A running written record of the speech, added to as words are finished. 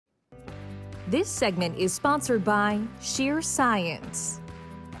This segment is sponsored by Sheer Science.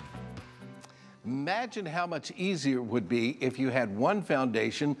 Imagine how much easier it would be if you had one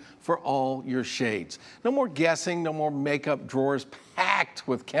foundation for all your shades. No more guessing, no more makeup drawers packed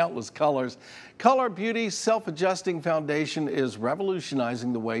with countless colors. Culler Beauty's self-adjusting foundation is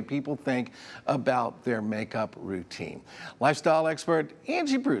revolutionizing the way people think about their makeup routine. Lifestyle expert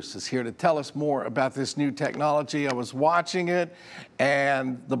Angie Bruse is here to tell us more about this new technology. I was watching it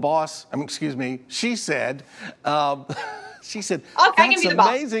and the boss, she said, she said, that's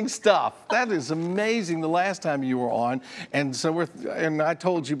amazing stuff. That is amazing the last time you were on. And so and I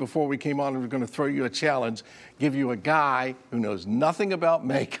told you before we came on, we were going to throw you a challenge, give you a guy who knows nothing about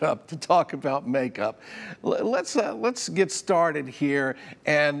makeup to talk about makeup. Let's get started here.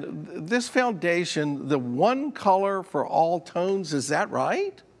 And this foundation, the one color for all tones, is that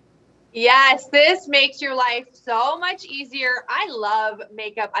right? Yes, this makes your life so much easier. I love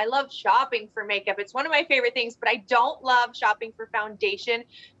makeup. I love shopping for makeup. It's one of my favorite things, but I don't love shopping for foundation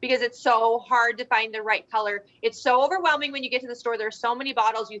because it's so hard to find the right color. It's so overwhelming when you get to the store. There's so many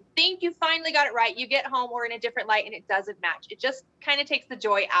bottles. You think you finally got it right. You get home or in a different light and it doesn't match. It just kind of takes the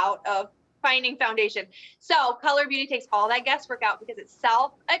joy out of finding foundation. So Culler Beauty takes all that guesswork out because it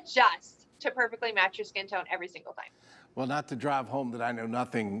self-adjusts to perfectly match your skin tone every single time. Well, not to drive home that I know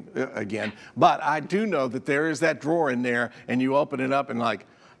nothing again, but I do know that there is that drawer in there and you open it up and like,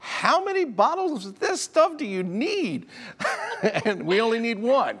 how many bottles of this stuff do you need? And we only need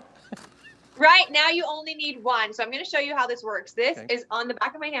one. Right, now you only need one. So I'm going to show you how this works. This is on the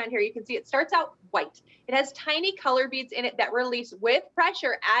back of my hand here. You can see it starts out white. It has tiny color beads in it that release with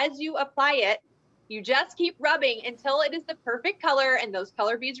pressure as you apply it. You just keep rubbing until it is the perfect color and those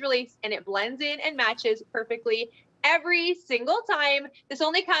color beads release and it blends in and matches perfectly every single time. This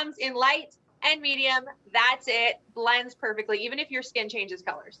only comes in light and medium. That's it. Blends perfectly, even if your skin changes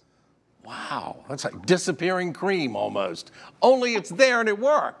colors. Wow, that's like disappearing cream almost. Only it's there and it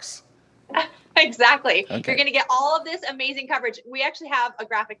works. Exactly. Okay. You're going to get all of this amazing coverage. We actually have a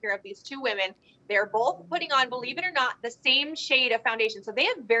graphic here of these two women. They're both putting on, believe it or not, the same shade of foundation. So they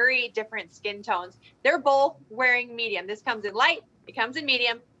have very different skin tones. They're both wearing medium. This comes in light. It comes in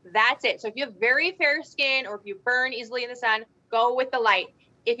medium. That's it. So if you have very fair skin or if you burn easily in the sun, go with the light.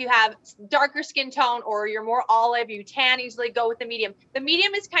 If you have darker skin tone or you're more olive, you tan easily, go with the medium. The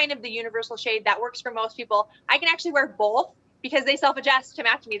medium is kind of the universal shade that works for most people. I can actually wear both because they self-adjust to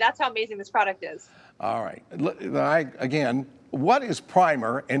match me. That's how amazing this product is. All right. Again, what is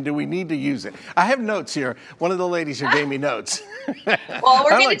primer and do we need to use it? I have notes here. One of the ladies here gave me notes. Well,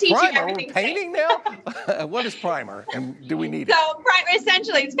 we're going to teach you everything. We're painting now? What is primer and do we need it? So primer,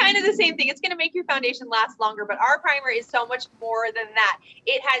 essentially, it's kind of the same thing. It's going to make your foundation last longer, but our primer is so much more than that.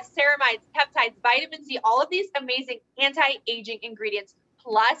 It has ceramides, peptides, vitamin C, all of these amazing anti-aging ingredients.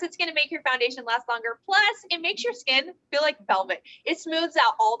 Plus, it's going to make your foundation last longer. Plus, it makes your skin feel like velvet. It smooths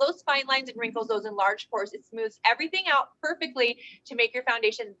out all those fine lines and wrinkles, those enlarged pores. It smooths everything out perfectly to make your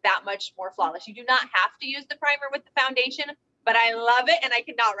foundation that much more flawless. You do not have to use the primer with the foundation, but I love it and I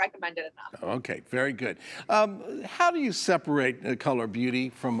cannot recommend it enough. Okay, very good. How do you separate Culler Beauty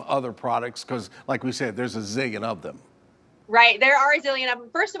from other products? Because like we said, there's a zillion of them. Right. There are a zillion of them.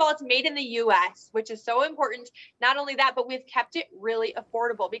 First of all, it's made in the U.S., which is so important. Not only that, but we've kept it really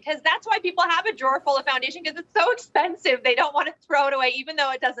affordable because that's why people have a drawer full of foundation because it's so expensive. They don't want to throw it away, even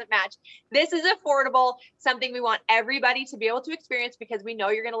though it doesn't match. This is affordable, something we want everybody to be able to experience because we know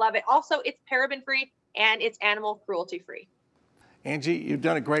you're going to love it. Also, it's paraben-free and it's animal cruelty-free. Angie, you've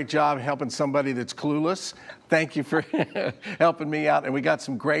done a great job helping somebody that's clueless. Thank you for helping me out. And we got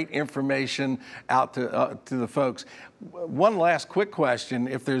some great information out to the folks. One last quick question.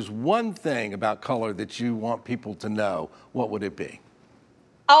 If there's one thing about Culler that you want people to know, what would it be?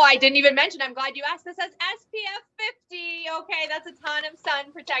 Oh, I didn't even mention. I'm glad you asked. This says SPF 50. Okay, that's a ton of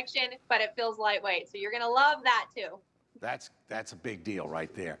sun protection, but it feels lightweight. So you're going to love that too. That's a big deal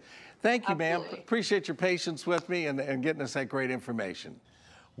right there. Thank you, ma'am. Appreciate your patience with me and getting us that great information.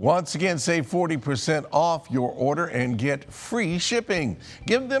 Once again, save 40% off your order and get free shipping.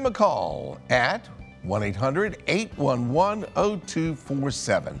 Give them a call at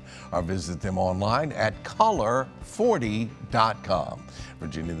 1-800-811-0247 or visit them online at culler40.com.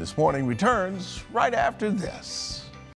 Virginia This Morning returns right after this.